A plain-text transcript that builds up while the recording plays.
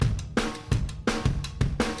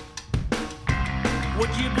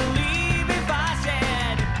Would you believe if I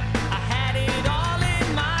said I had it all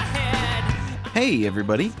in my head? Hey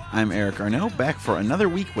everybody, I'm Eric Arnault, back for another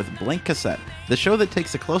week with Blank Cassette, the show that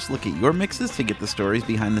takes a close look at your mixes to get the stories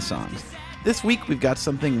behind the songs. This week we've got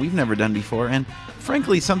something we've never done before, and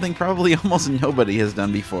frankly something probably almost nobody has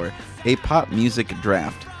done before, a pop music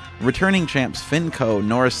draft. Returning champs Finn Coe,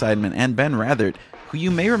 Nora Seidman, and Ben Rathert, who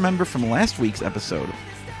you may remember from last week's episode,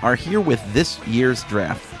 are here with this year's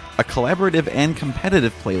draft, a collaborative and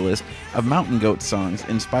competitive playlist of Mountain Goat songs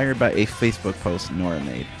inspired by a Facebook post Nora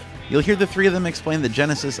made. You'll hear the three of them explain the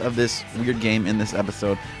genesis of this weird game in this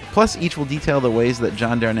episode, plus each will detail the ways that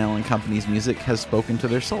John Darnielle and Company's music has spoken to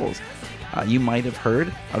their souls. You might have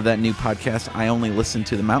heard of that new podcast, I Only Listen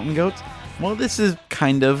to the Mountain Goats. Well, this is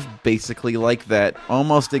kind of basically like that,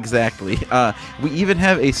 almost exactly. We even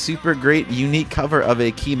have a super great, unique cover of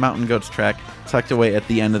a key Mountain Goats track tucked away at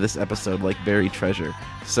the end of this episode like buried treasure.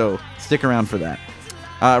 So stick around for that.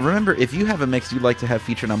 Remember, if you have a mix you'd like to have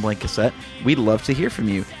featured on Blank Cassette, we'd love to hear from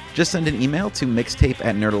you. Just send an email to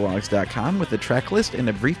mixtape@nerdalogs.com with a track list and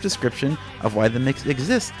a brief description of why the mix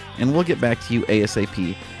exists, and we'll get back to you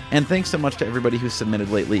ASAP. And thanks so much to everybody who's submitted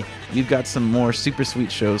lately. We've got some more super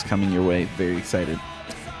sweet shows coming your way. Very excited.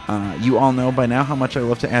 You all know by now how much I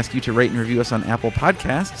love to ask you to rate and review us on Apple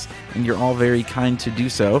Podcasts, and you're all very kind to do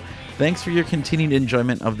so. Thanks for your continued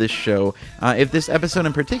enjoyment of this show. If this episode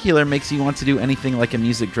in particular makes you want to do anything like a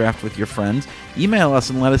music draft with your friends, email us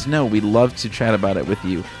and let us know. We'd love to chat about it with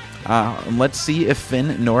you. Let's see if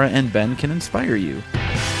Finn, Nora, and Ben can inspire you.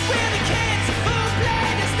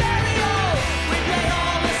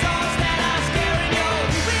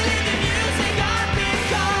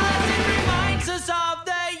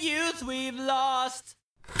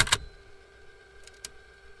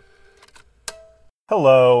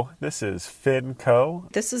 Hello, this is Finn Coe.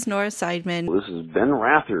 This is Nora Seidman. This is Ben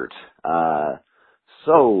Rathert.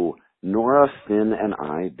 So, Nora, Finn, and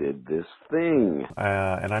I did this thing.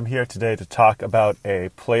 And I'm here today to talk about a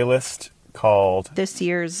playlist called This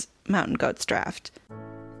year's Mountain Goats Draft.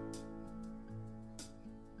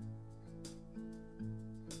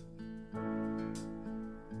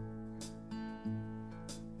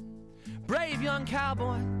 Brave young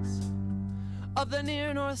cowboys of the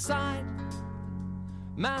near north side,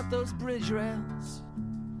 mount those bridge rails,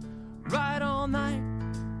 ride all night,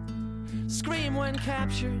 scream when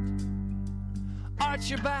captured, arch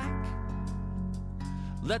your back,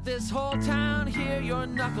 let this whole town hear your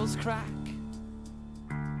knuckles crack.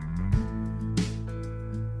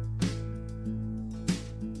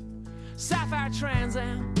 Sapphire Trans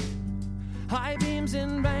Am, high beams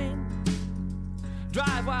in vain,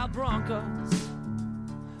 drive wild Broncos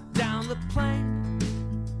down the plain,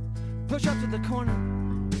 push up to the corner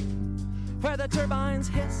where the turbines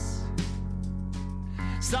hiss.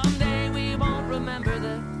 Someday we won't remember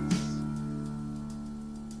this.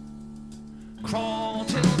 Crawl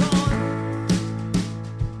till dawn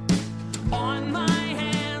on my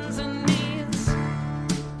hands and knees.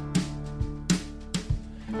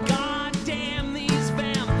 God damn these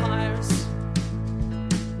vampires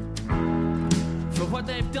for what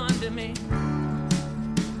they've done to me.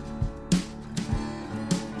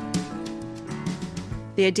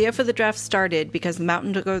 The idea for the draft started because the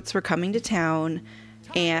Mountain Goats were coming to town,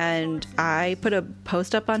 and I put a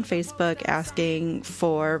post up on Facebook asking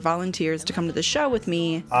for volunteers to come to the show with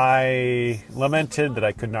me. I lamented that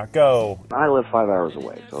I could not go. I live 5 hours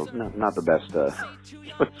away, so not the best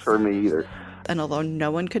choice for me either. And although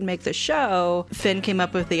no one could make the show, Finn came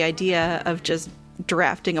up with the idea of just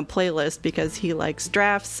drafting a playlist because he likes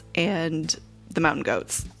drafts and the Mountain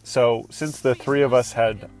Goats. So, since the three of us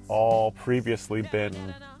had all previously been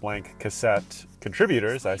Blank Cassette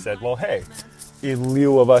contributors, I said, well, hey, in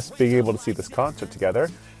lieu of us being able to see this concert together,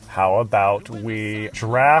 how about we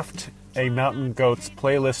draft a Mountain Goats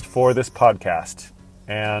playlist for this podcast?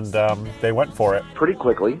 And they went for it. Pretty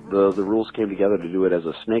quickly, the rules came together to do it as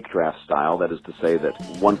a snake draft style. That is to say that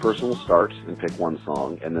one person will start and pick one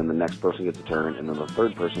song, and then the next person gets a turn, and then the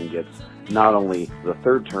third person gets not only the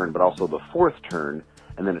third turn, but also the fourth turn,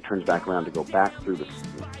 and then it turns back around to go back through the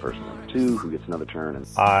person number two, who gets another turn. And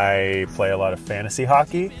I play a lot of fantasy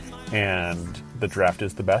hockey, and the draft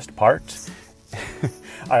is the best part.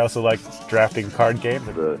 I also like drafting card games.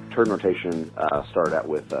 The turn rotation started out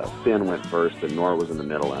with Finn went first, and Nora was in the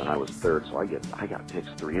middle, and I was third, so I got picks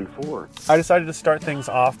 3 and 4. I decided to start things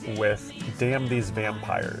off with Damn These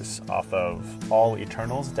Vampires off of All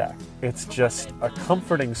Eternal's deck. It's just a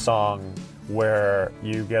comforting song where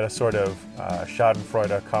you get a sort of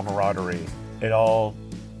schadenfreude camaraderie. It all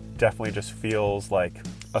definitely just feels like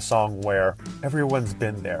a song where everyone's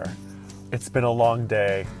been there. It's been a long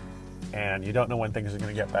day. and you don't know when things are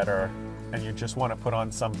going to get better, and you just want to put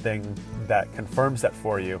on something that confirms that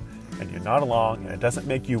for you, and you're not alone, and it doesn't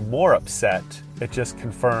make you more upset, it just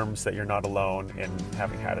confirms that you're not alone in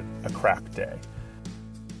having had a crap day.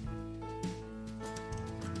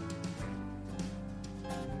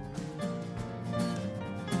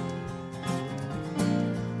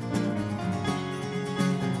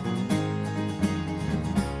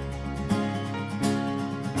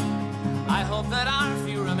 I hope that our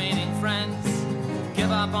few remaining friends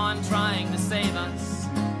give up on trying to save us.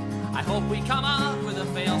 I hope we come up with a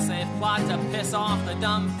fail-safe plot to piss off the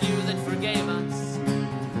dumb few that forgave us.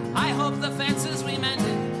 I hope the fences we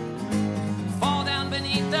mended fall down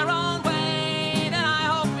beneath their own weight, and I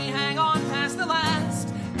hope we hang on past the last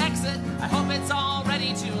exit. I hope it's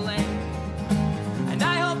already too late, and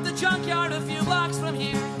I hope the junkyard a few blocks from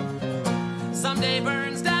here someday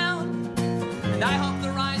burns down, and I hope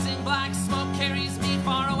the rising black smoke carries me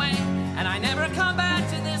far away, and I never come back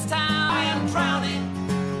to this town. I am drowning,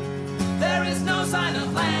 there is no sign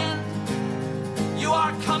of land. You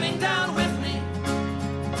are coming down with me,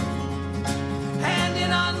 hand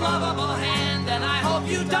in unlovable hand, and I hope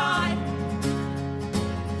you die.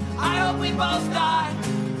 I hope we both die.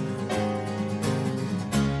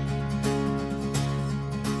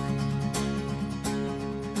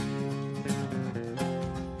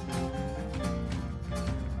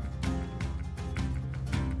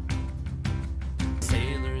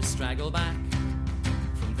 Sailors straggle back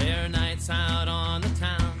from their nights out on the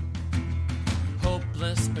town.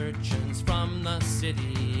 Hopeless urchins from the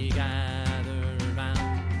city gather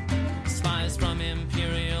round. Spies from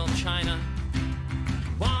Imperial China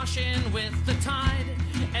wash in with the tide.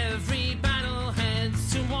 Every battle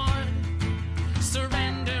heads toward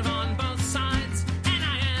surrender on both sides. And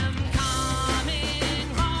I am coming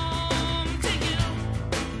home to you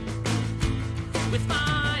with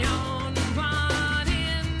my own blood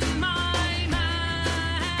in my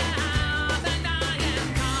mouth. And I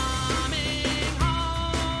am coming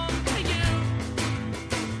home to you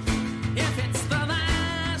if it's the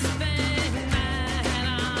last thing that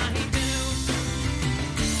I do.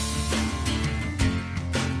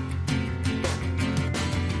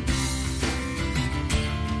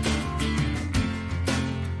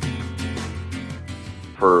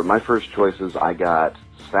 For my first choices, I got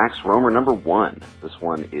Sax Roamer number 1. This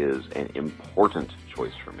one is an important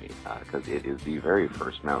choice for me because it is the very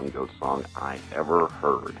first Mountain Goats song I ever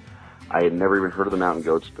heard. I had never even heard of the Mountain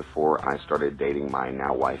Goats before I started dating my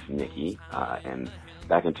now wife, Nikki, and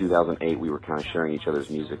back in 2008, we were kind of sharing each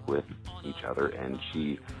other's music with each other, and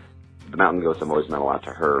the Mountain Goats have always meant a lot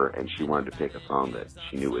to her, and she wanted to pick a song that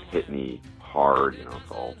she knew would hit me hard. You know,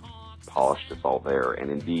 it's all polished, it's all there,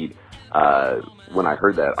 and indeed, when I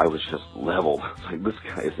heard that, I was just leveled. Like, this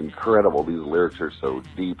guy is incredible. These lyrics are so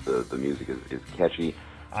deep. The music is catchy.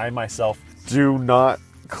 I myself do not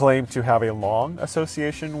claim to have a long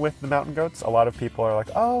association with the Mountain Goats. A lot of people are like,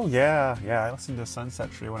 oh, yeah, I listened to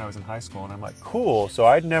Sunset Tree when I was in high school. And I'm like, cool. So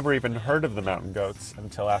I'd never even heard of the Mountain Goats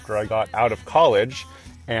until after I got out of college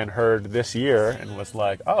and heard This Year and was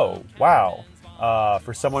like, oh, wow.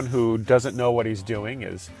 For someone who doesn't know what he's doing,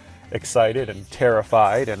 is excited and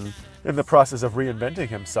terrified and in the process of reinventing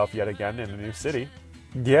himself yet again in a new city.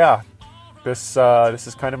 Yeah, this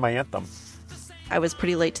is kind of my anthem. I was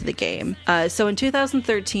pretty late to the game. So in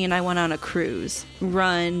 2013, I went on a cruise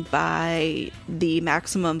run by the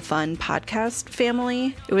Maximum Fun podcast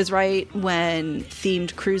family. It was right when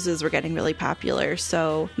themed cruises were getting really popular.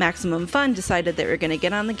 So Maximum Fun decided they were going to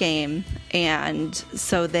get on the game. And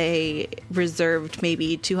so they reserved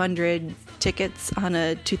maybe 200 tickets on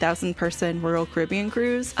a 2,000-person Royal Caribbean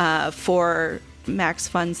cruise for Max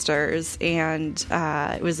Funsters. And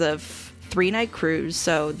it was a 3-night cruise.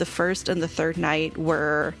 So the first and the third night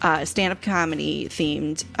were stand-up comedy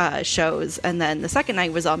themed shows, and then the second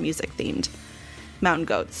night was all music themed. Mountain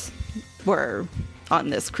Goats were on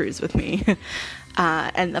this cruise with me.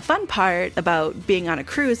 And the fun part about being on a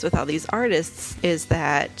cruise with all these artists is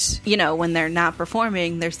that, you know, when they're not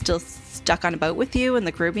performing, they're still stuck on a boat with you in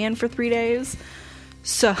the Caribbean for 3 days.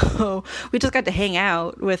 So we just got to hang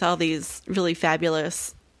out with all these really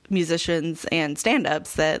fabulous musicians and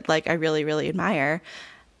stand-ups that, like, I really, really admire.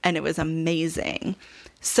 And it was amazing.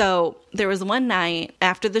 So there was one night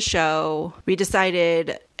after the show, we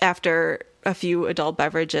decided after a few adult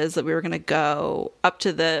beverages that we were going to go up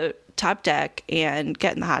to the top deck and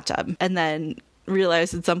get in the hot tub, and then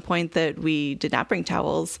realized at some point that we did not bring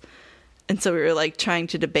towels. And so we were like trying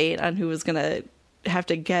to debate on who was going to have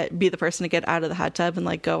to be the person to get out of the hot tub and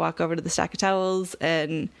like go walk over to the stack of towels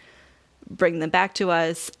and bring them back to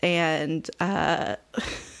us. And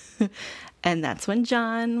And that's when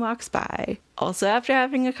John walks by, also after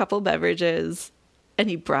having a couple beverages, and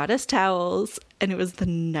he brought us towels, and it was the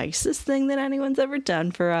nicest thing that anyone's ever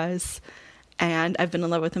done for us. And I've been in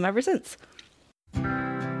love with him ever since.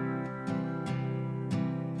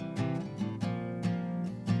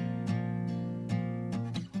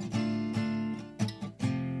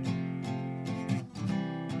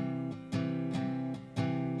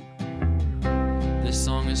 This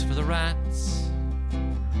song is for the rats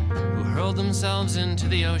who hurled themselves into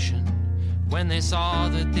the ocean when they saw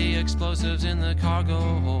that the explosives in the cargo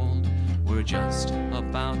hold were just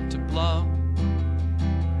about to blow.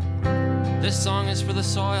 This song is for the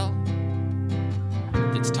soil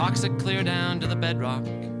that's toxic clear down to the bedrock,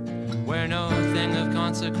 where no thing of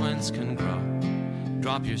consequence can grow.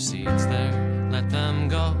 Drop your seeds there, let them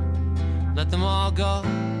go, let them all go.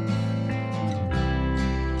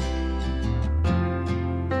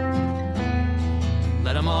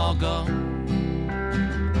 Let them all go.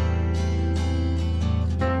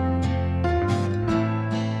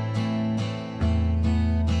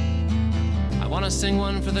 I want to sing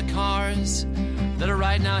one for the cars that are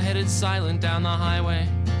right now headed silent down the highway.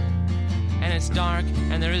 And it's dark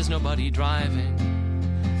and there is nobody driving,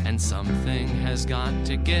 and something has got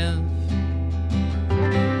to give.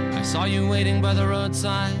 I saw you waiting by the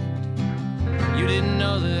roadside. You didn't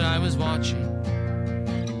know that I was watching.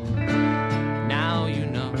 Now you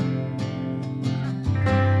know.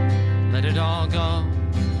 Let it all go.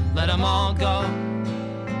 Let them all go.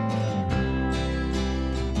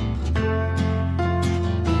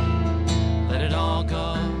 Let it all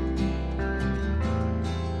go.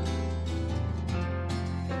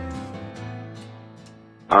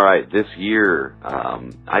 All right, this year,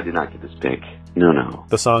 I did not get this pick. No.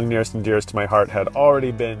 The song nearest and dearest to my heart had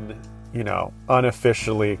already been,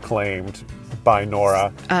 unofficially claimed by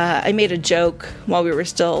Nora. I made a joke while we were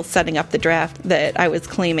still setting up the draft that I was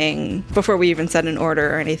claiming, before we even set an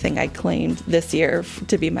order or anything, I claimed this year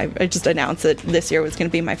to be I just announced that this year was going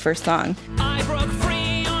to be my first song. I broke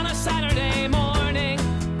free on a Saturday morning.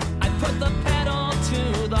 I put the pedal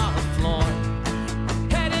to the floor.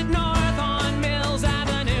 Headed north on Mills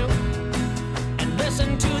Avenue and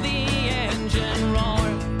listened to the engine roar.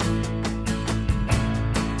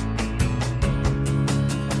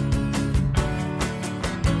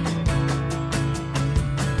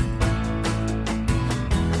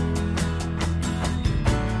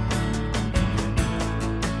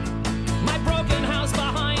 My broken house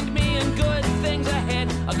behind me and good things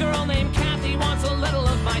ahead. A girl named Kathy wants a little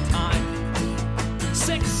of my time.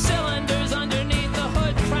 6 cylinders underneath the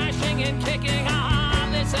hood, crashing and kicking. Ah,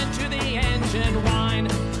 listen to the engine whine.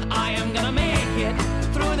 I am gonna make it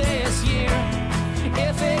through this year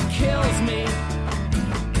if it kills me.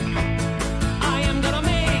 I am gonna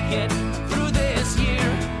make it through this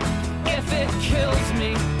year if it kills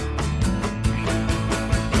me.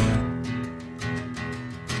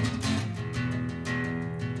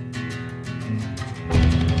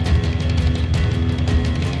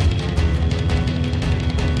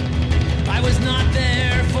 I was not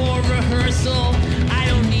there for rehearsal. I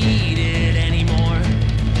don't need it anymore.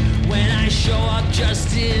 When I show up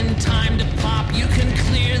just in time to pop, you can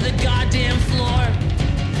clear the goddamn floor.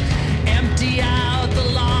 Empty out the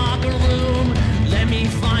locker room. Let me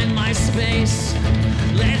find my space.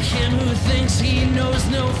 Let him who thinks he knows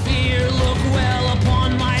no fear look well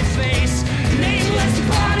upon my face. Nameless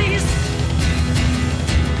bodies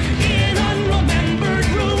in unremembered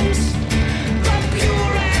rooms. The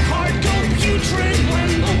pure at heart go putrid when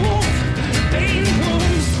the wolf bane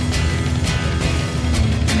blooms.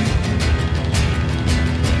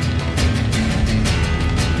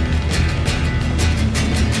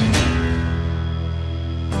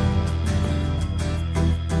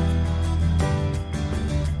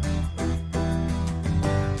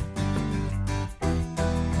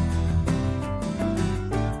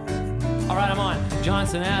 All right, I'm on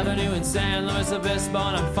Johnson Avenue in San Luis Obispo,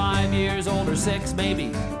 and I'm 5 years old, or 6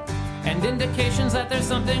 maybe. And indications that there's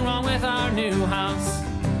something wrong with our new house.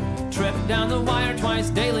 Trip down the wire twice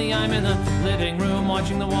daily. I'm in the living room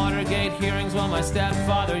watching the Watergate hearings while my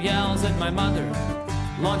stepfather yells at my mother.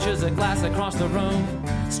 Launches a glass across the room,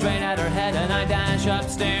 straight at her head, and I dash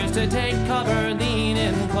upstairs to take cover, lean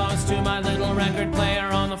in close to my little record player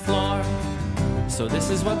on the floor. So this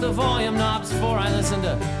is what the volume knob's for. I listen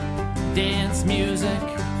to dance music.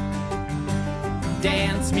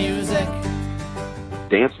 Dance music.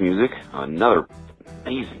 Dance Music, another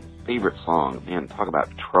amazing favorite song. Man, talk about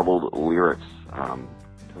troubled lyrics,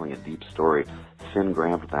 telling a deep story. Finn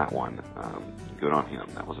grabbed that one. Good on him.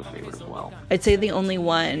 That was a favorite as well. I'd say the only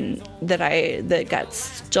one that got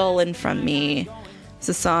stolen from me It's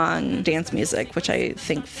a song, Dance Music, which I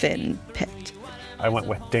think Finn picked. I went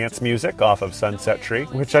with Dance Music off of Sunset Tree,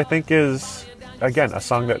 which I think is, again, a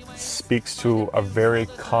song that speaks to a very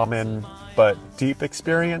common but deep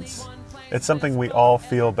experience. It's something we all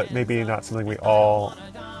feel, but maybe not something we all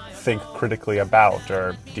think critically about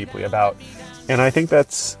or deeply about. And I think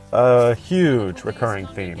that's a huge recurring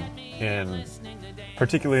theme in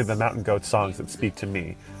particularly the Mountain Goat songs that speak to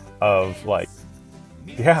me of like,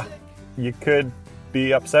 yeah, you could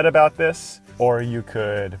be upset about this, or you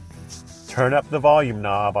could turn up the volume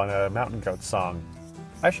knob on a Mountain Goat song.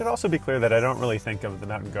 I should also be clear that I don't really think of the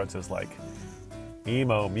Mountain Goats as like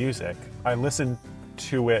emo music. I listen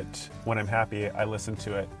to it when I'm happy. I listen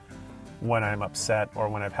to it when I'm upset or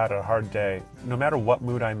when I've had a hard day. No matter what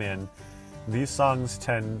mood I'm in, these songs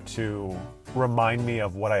tend to remind me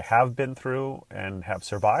of what I have been through and have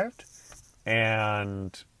survived,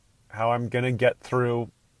 and how I'm gonna get through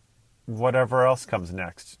whatever else comes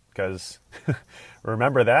next. Because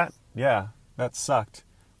remember that? Yeah, that sucked.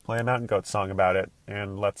 Play a Mountain Goat song about it,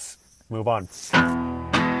 and let's move on.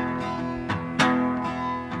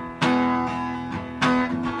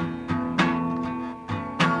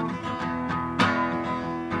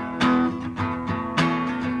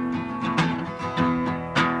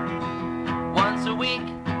 Once a week,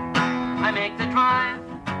 I make the drive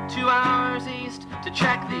 2 hours east to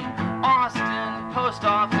check the Austin post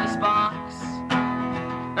office box.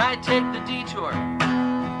 I take the detour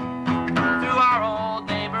through our old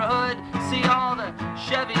neighborhood, see all the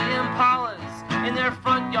Chevy Impalas in their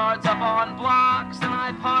front yards up on blocks, and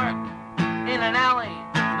I park in an alley,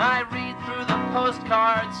 and I read through the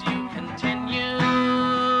postcards you continue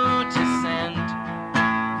to send.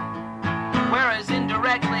 Where as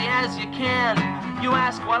indirectly as you can, you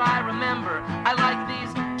ask what I remember. I like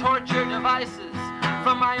these torture devices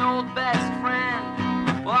from my old best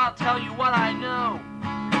friend. Well, I'll tell you what I know,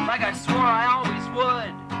 like I swore I always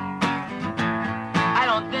would. I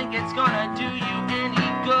don't think it's gonna do you any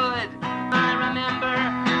good. I remember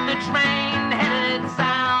the train headed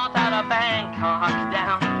south out of Bangkok,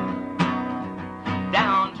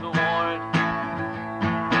 down toward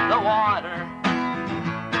the water.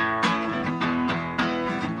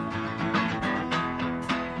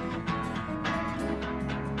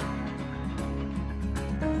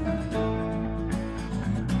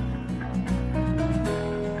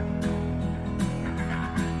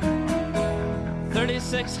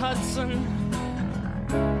 '36 Hudson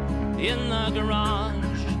in the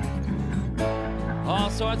garage, all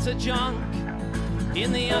sorts of junk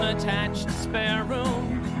in the unattached spare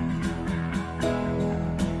room,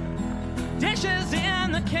 dishes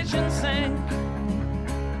in the kitchen sink,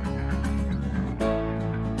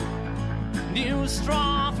 new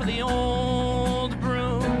straw for the old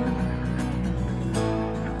broom,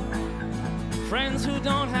 friends who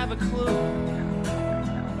don't have a clue,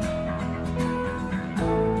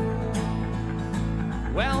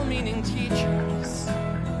 well-meaning teachers,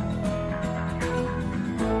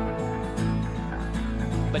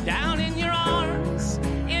 but down in your arms,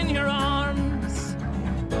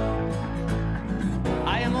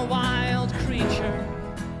 I am a wild creature.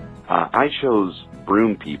 I chose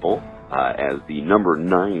Broom People as the number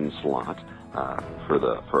 9 slot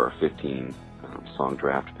for our 15 song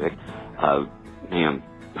draft pick. Man,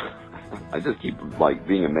 I just keep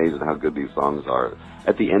being amazed at how good these songs are.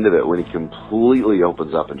 At the end of it, when he completely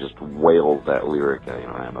opens up and just wails that lyric,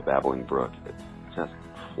 I am a babbling brook, it just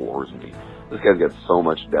floors me. This guy's got so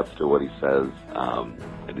much depth to what he says.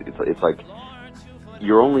 It's like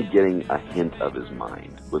you're only getting a hint of his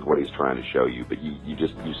mind with what he's trying to show you, but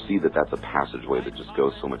you see that that's a passageway that just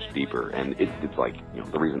goes so much deeper. And it's like,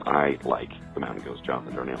 the reason I like the Mountain Goats,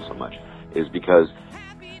 Jonathan Darnell, so much is because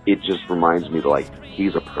it just reminds me that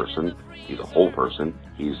he's a person, he's a whole person,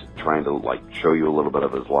 he's trying to show you a little bit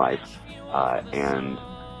of his life, and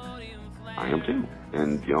I am too.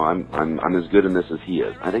 And I'm as good in this as he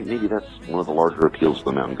is. I think maybe that's one of the larger appeals to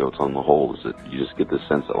the Mountain Goats on the whole, is that you just get this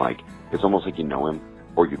sense that it's almost like you know him,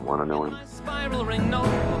 or you'd want to know him. Spiral ring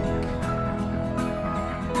notebook,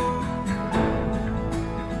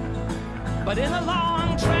 but in the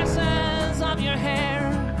long tresses of your hair,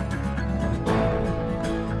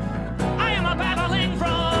 I am a babbling brook.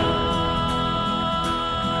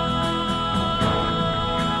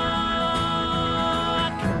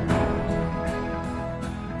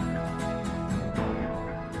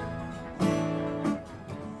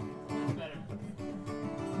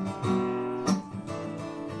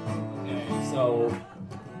 Okay, so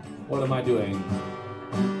what am I doing?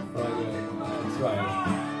 What am I doing? That's right.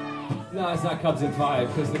 No, it's not Cubs in 5,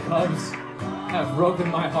 because the Cubs have broken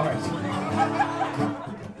my heart.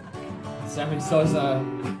 Sammy Sosa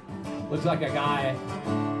looks like a guy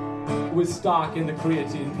with stock in the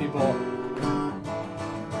creatine people.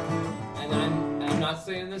 And I'm not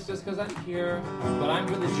saying this just because I'm here, but I'm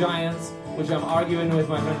for the Giants, which I'm arguing with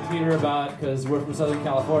my friend Peter about because we're from Southern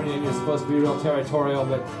California and you're supposed to be real territorial,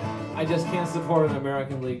 but I just can't support an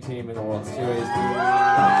American League team in the World Series.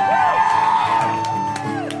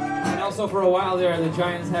 And also for a while there, the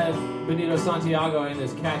Giants had Benito Santiago in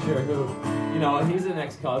as catcher who, you know, he's an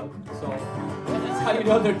ex-Cub, so that's how you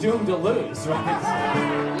know they're doomed to lose,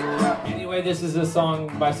 right? Anyway, this is a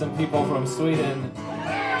song by some people from Sweden,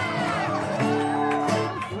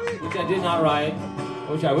 which I did not write,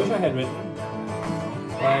 which I wish I had written.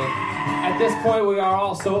 Like, at this point, we are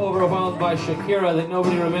all so overwhelmed by Shakira that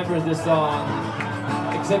nobody remembers this song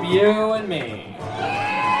except you and me.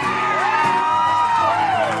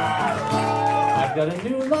 I've got a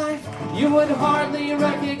new life, you would hardly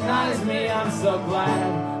recognize me. I'm so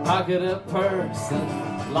glad. How could a person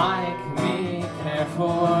like me care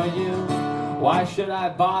for you? Why should I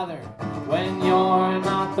bother when you're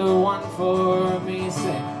not the one for me?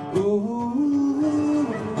 Say, ooh,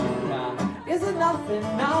 is enough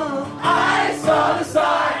enough? I saw the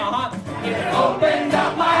sign. It opened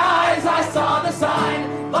up my eyes. I saw the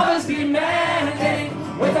sign. Love is demanding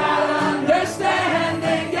without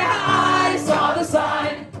understanding. Yeah, I saw the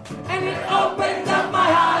sign. And it opened up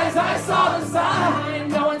my eyes. I saw the sign.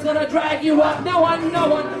 No one's gonna drag you up. No one's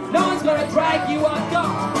gonna drag you up. Go.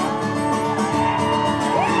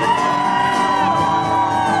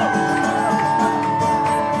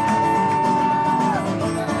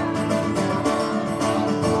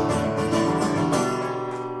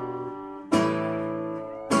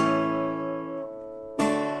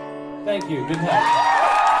 Thank you. Good night.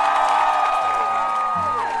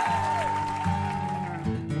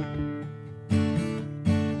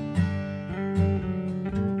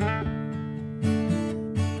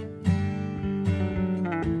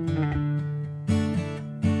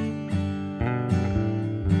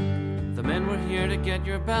 The men were here to get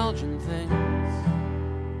your Belgian things.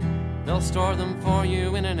 They'll store them for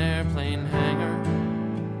you in an airplane hangar.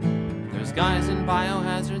 There's guys in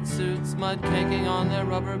biohazard suits, mud caking on their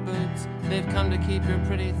rubber boots. They've come to keep your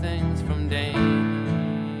pretty things from danger.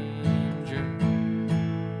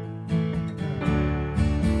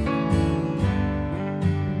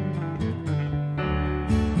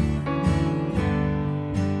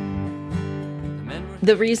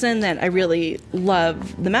 The reason that I really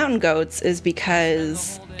love the Mountain Goats is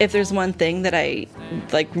because if there's one thing that I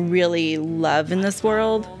really love in this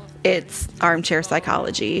world, it's armchair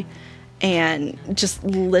psychology. And just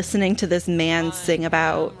listening to this man sing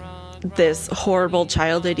about this horrible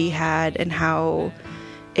childhood he had and how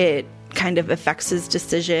it kind of affects his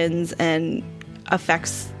decisions and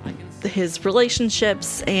affects his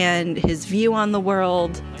relationships and his view on the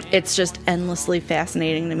world. It's just endlessly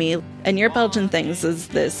fascinating to me. And Your Belgian Things is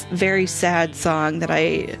this very sad song that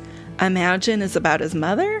I imagine is about his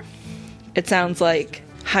mother. It sounds like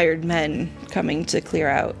hired men coming to clear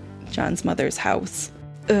out John's mother's house.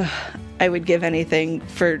 Ugh, I would give anything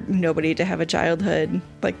for nobody to have a childhood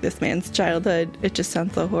like this man's childhood. It just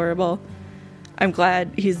sounds so horrible. I'm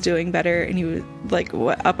glad he's doing better, and he was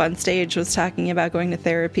up on stage was talking about going to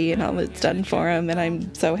therapy and all it's done for him, and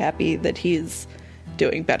I'm so happy that he's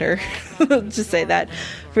doing better. Just say that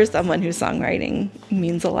for someone whose songwriting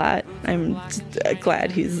means a lot. I'm just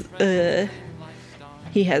glad he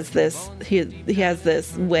has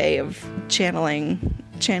this way of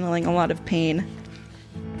channeling a lot of pain.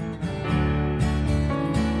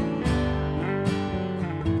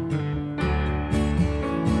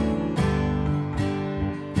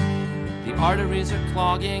 Arteries are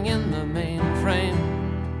clogging in the mainframe.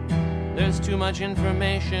 There's too much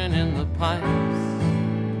information in the pipes.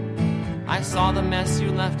 I saw the mess you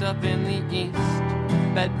left up in the east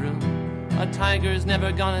bedroom. A tiger's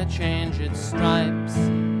never gonna change its stripes.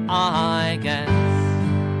 I guess.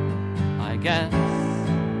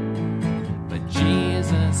 But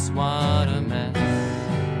Jesus, what a mess.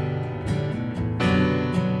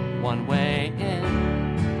 One way in,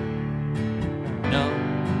 no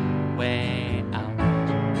way out.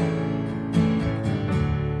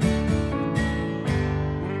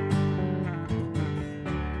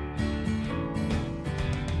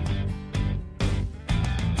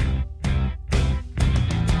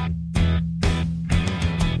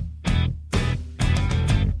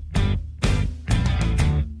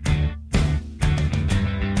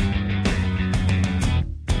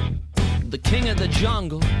 The king of the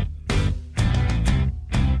jungle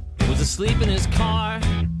was asleep in his car.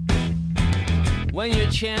 When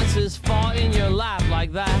your chances fall in your lap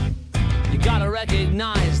like that, you gotta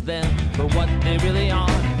recognize them for what they really are.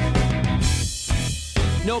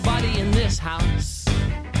 Nobody in this house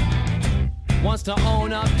wants to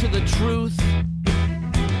own up to the truth.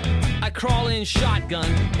 I crawl in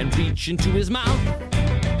shotgun and reach into his mouth,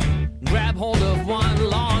 grab hold of one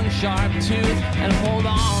long sharp tooth and hold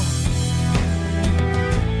on.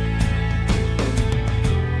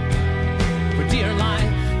 For dear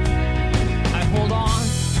life, I hold on.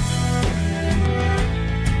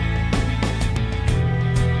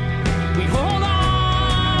 We hold on.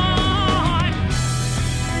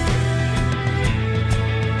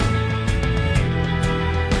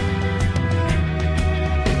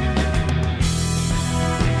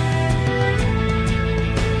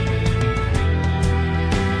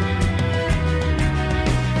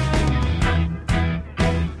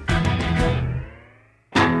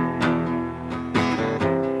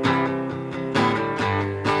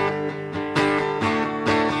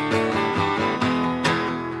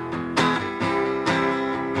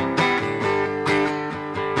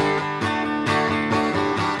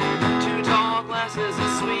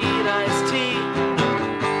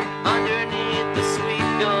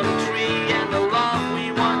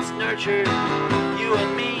 You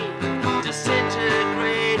and me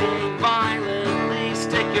disintegrating violently.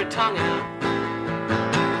 Stick your tongue out,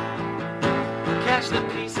 catch the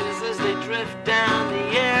pieces as they drift down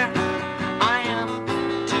the air. I am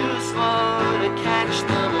too slow to catch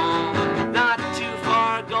them all, not too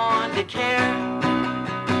far gone to care.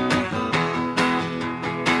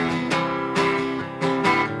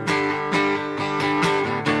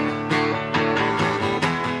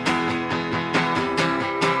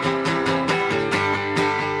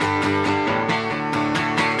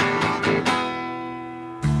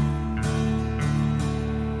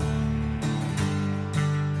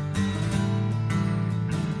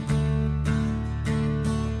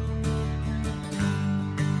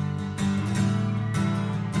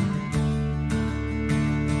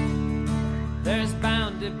 There's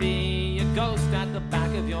bound to be a ghost at the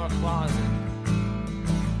back of your closet.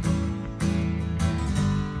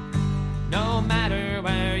 No matter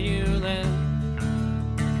where you live,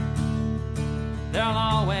 there'll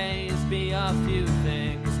always be a few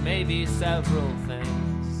things, maybe several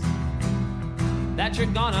things, that you're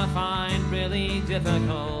gonna find really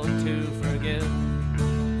difficult to forgive.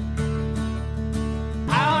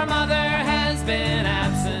 Our mother has been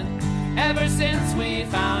absent ever since we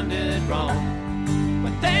founded Rome.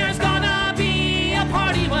 But there's gonna be a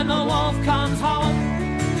party when the wolf comes home.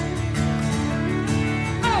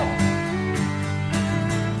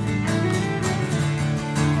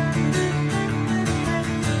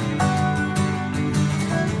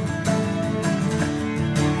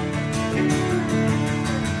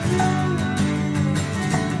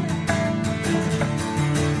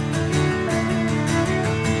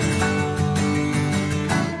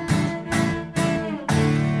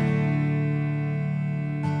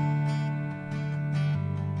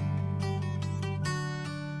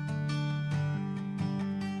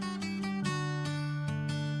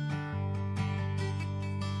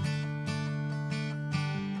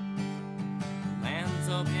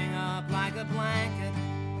 Soaking up like a blanket,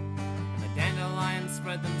 and the dandelions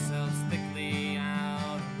spread themselves thickly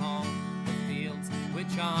out along the fields,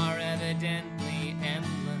 which are evidently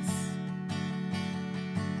endless.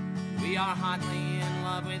 We are hotly in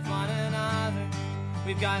love with one another.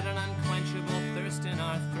 We've got an unquenchable thirst in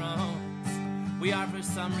our throats. We are for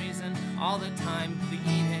some reason all the time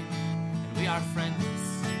bleeding, and we are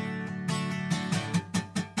friendless.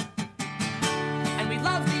 And we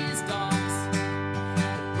love these dogs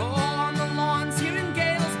roll on the lawns here in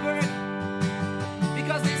Galesburg,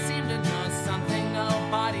 because they seem to know something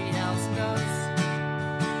nobody else knows.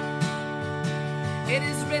 It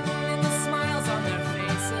is written in the smiles on their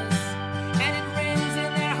faces, and it rings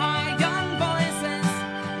in their high young voices.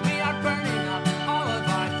 We are burning up all of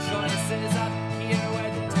our choices up here where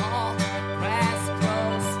the tall grass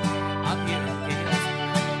grows, up here in Galesburg.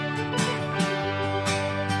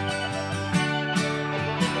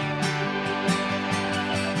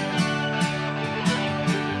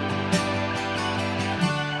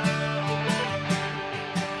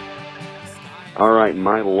 All right,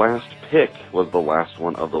 my last pick was the last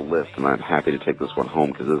one of the list, and I'm happy to take this one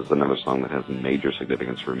home because this is another song that has major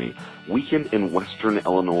significance for me. Weekend in Western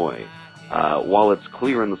Illinois. While it's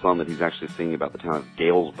clear in the song that he's actually singing about the town of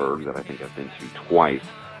Galesburg, that I think I've been to twice,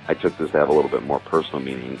 I took this to have a little bit more personal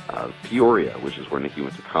meaning. Peoria, which is where Nikki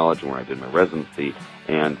went to college and where I did my residency,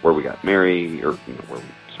 and where we got married, or where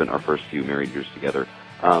we spent our first few married years together.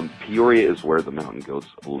 Peoria is where the mountain goats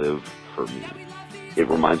live for me. It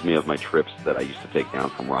reminds me of my trips that I used to take down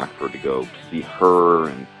from Rockford to go see her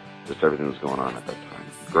and just everything that was going on at that time.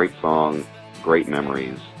 Great song, great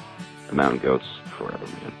memories. The Mountain Goats forever,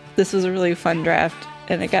 man. This was a really fun draft,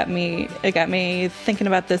 and it got me thinking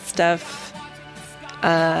about this stuff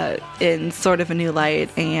in sort of a new light,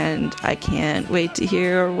 and I can't wait to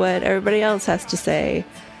hear what everybody else has to say.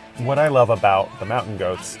 What I love about the Mountain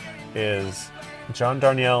Goats is John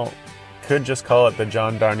Darnielle could just call it the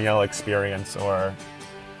John Darnielle experience or,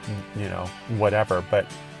 whatever, but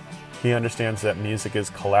he understands that music is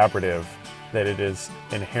collaborative, that it is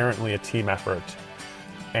inherently a team effort,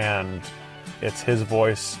 and it's his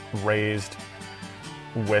voice raised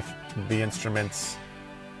with the instruments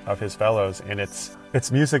of his fellows, and it's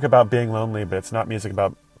music about being lonely, but it's not music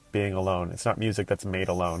about being alone. It's not music that's made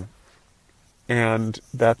alone. And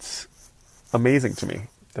that's amazing to me.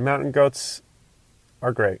 The Mountain Goats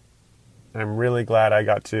are great. I'm really glad I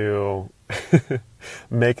got to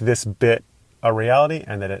make this bit a reality,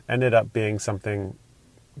 and that it ended up being something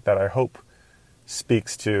that I hope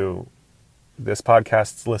speaks to this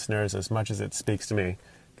podcast's listeners as much as it speaks to me,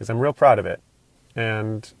 because I'm real proud of it.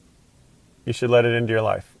 And you should let it into your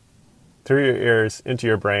life. Through your ears, into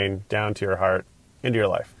your brain, down to your heart, into your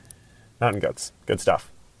life. Mountain Goats. Good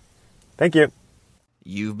stuff. Thank you.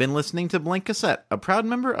 You've been listening to Blank Cassette, a proud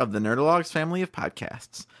member of the Nerdologues family of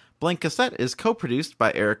podcasts. Blank Cassette is co-produced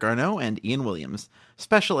by Eric Arnault and Ian Williams.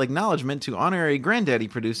 Special acknowledgement to honorary granddaddy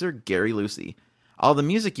producer Gary Lucy. All the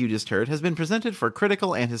music you just heard has been presented for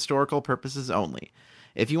critical and historical purposes only.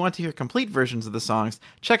 If you want to hear complete versions of the songs,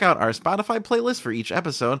 check out our Spotify playlist for each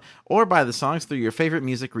episode, or buy the songs through your favorite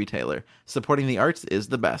music retailer. Supporting the arts is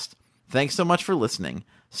the best. Thanks so much for listening.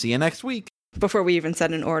 See you next week. Before we even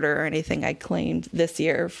set an order or anything, I claimed this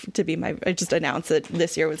year to be I just announced that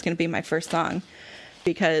this year was going to be my first song,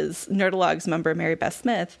 because Nerdologues member Mary Beth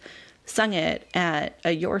Smith sung it at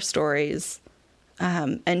a Your Stories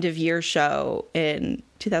end of year show in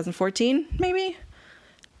 2014, maybe.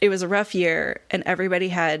 It was a rough year, and everybody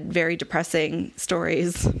had very depressing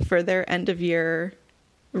stories for their end of year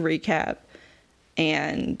recap.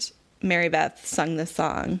 And Mary Beth sung this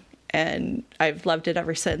song, and I've loved it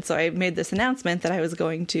ever since. So I made this announcement that I was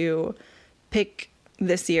going to pick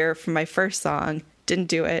this year for my first song. Didn't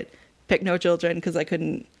do it. Picked No Children because I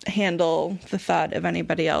couldn't handle the thought of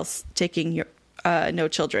anybody else taking No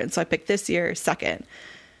Children. So I picked this year second.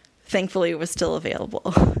 Thankfully, it was still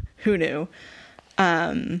available. Who knew?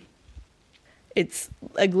 It's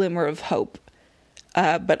a glimmer of hope,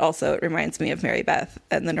 but also it reminds me of Mary Beth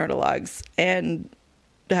and the Nerdologues, and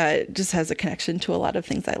it just has a connection to a lot of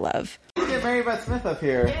things I love. Get Mary Beth Smith up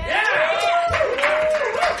here.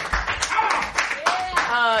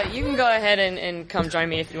 You can go ahead and come join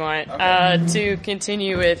me if you want. Okay. To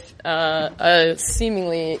continue with a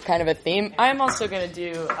seemingly kind of a theme, I'm also going to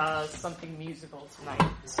do something musical tonight.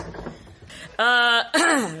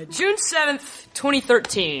 June 7th,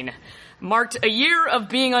 2013 marked a year of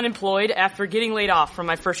being unemployed after getting laid off from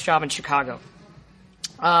my first job in Chicago.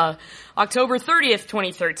 October 30th,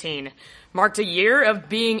 2013 marked a year of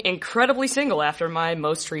being incredibly single after my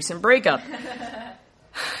most recent breakup.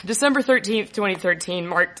 December 13th, 2013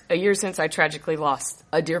 marked a year since I tragically lost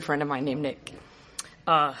a dear friend of mine named Nick.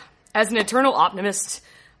 As an eternal optimist,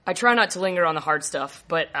 I try not to linger on the hard stuff,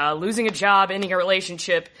 but losing a job, ending a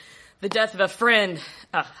relationship, the death of a friend,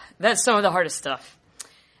 that's some of the hardest stuff.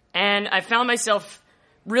 And I found myself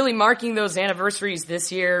really marking those anniversaries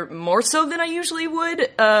this year more so than I usually would.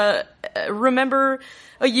 Remember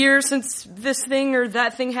a year since this thing or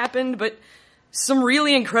that thing happened, but some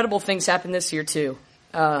really incredible things happened this year too.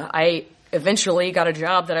 I eventually got a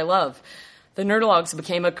job that I love. The Nerdologues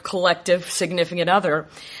became a collective significant other.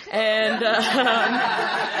 And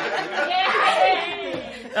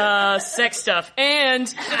sex stuff.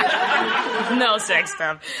 And no sex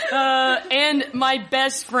stuff. And my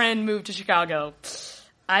best friend moved to Chicago.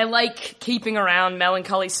 I like keeping around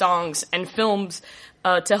melancholy songs and films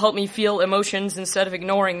to help me feel emotions instead of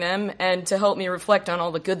ignoring them, and to help me reflect on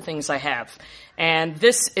all the good things I have. And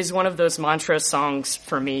this is one of those mantra songs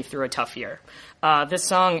for me through a tough year. This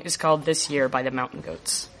song is called This Year by the Mountain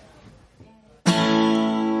Goats.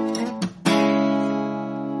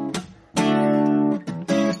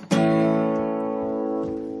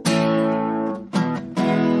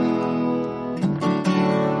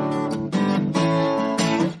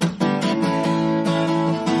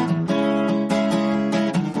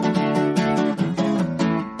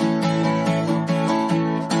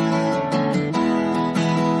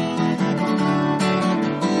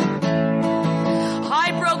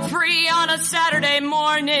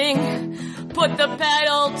 Put the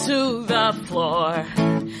pedal to the floor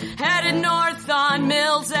headed north on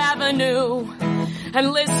Mills Avenue,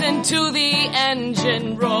 and listen to the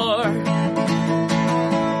engine roar.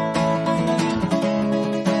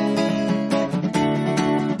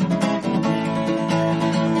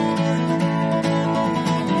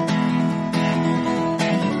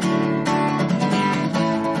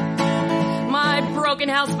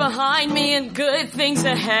 House behind me and good things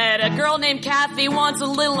ahead. A girl named Kathy wants a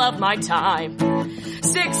little of my time.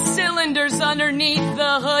 6 cylinders underneath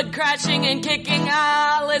the hood, crashing and kicking.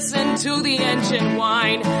 I listen to the engine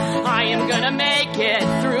whine. I am gonna make it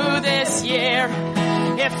through this year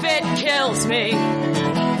if it kills me.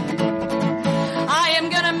 I am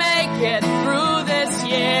gonna make it through this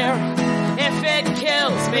year if it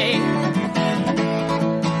kills me.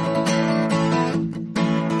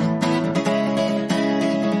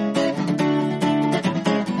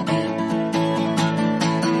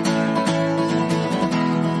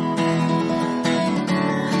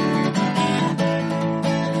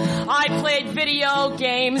 Video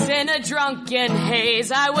games in a drunken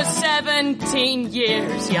haze. I was 17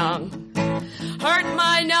 years young. Hurt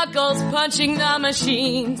my knuckles punching the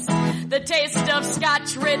machines. The taste of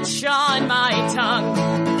Scotch rich on my tongue.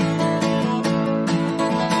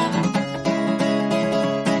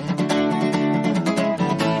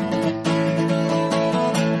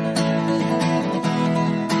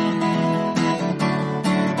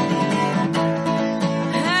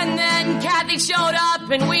 And then Kathy showed up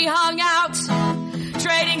and we hung out,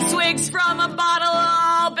 trading swigs from a bottle,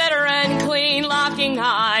 all bitter and clean, locking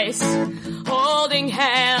eyes, holding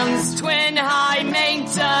hands, twin high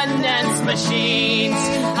maintenance machines.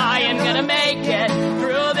 I am gonna make it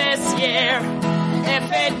through this year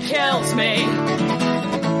if it kills me.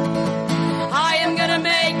 I am gonna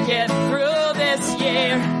make it through this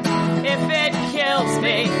year if it kills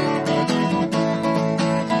me.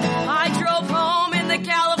 I drove home in the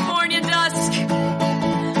California dusk.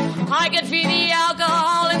 I could feel the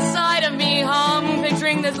alcohol inside of me hum,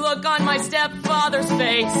 picturing this look on my stepfather's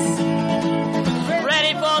face,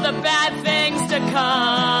 ready for the bad things to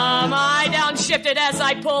come. I downshifted as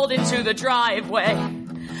I pulled into the driveway.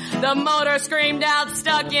 The motor screamed out,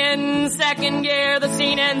 stuck in second gear. The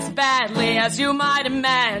scene ends badly, as you might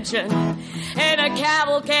imagine, in a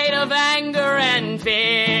cavalcade of anger and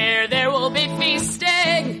fear. There will be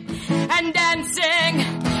feasting and dancing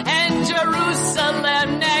in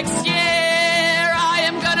Jerusalem next year. I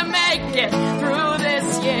am gonna make it through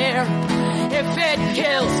this year if it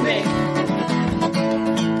kills me.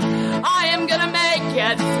 I am gonna make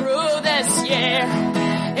it through this year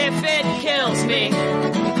if it kills me.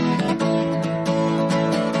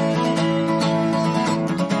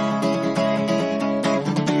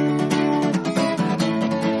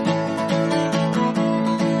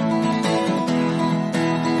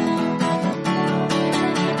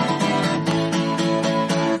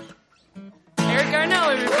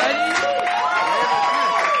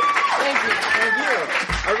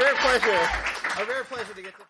 A rare pleasure to get to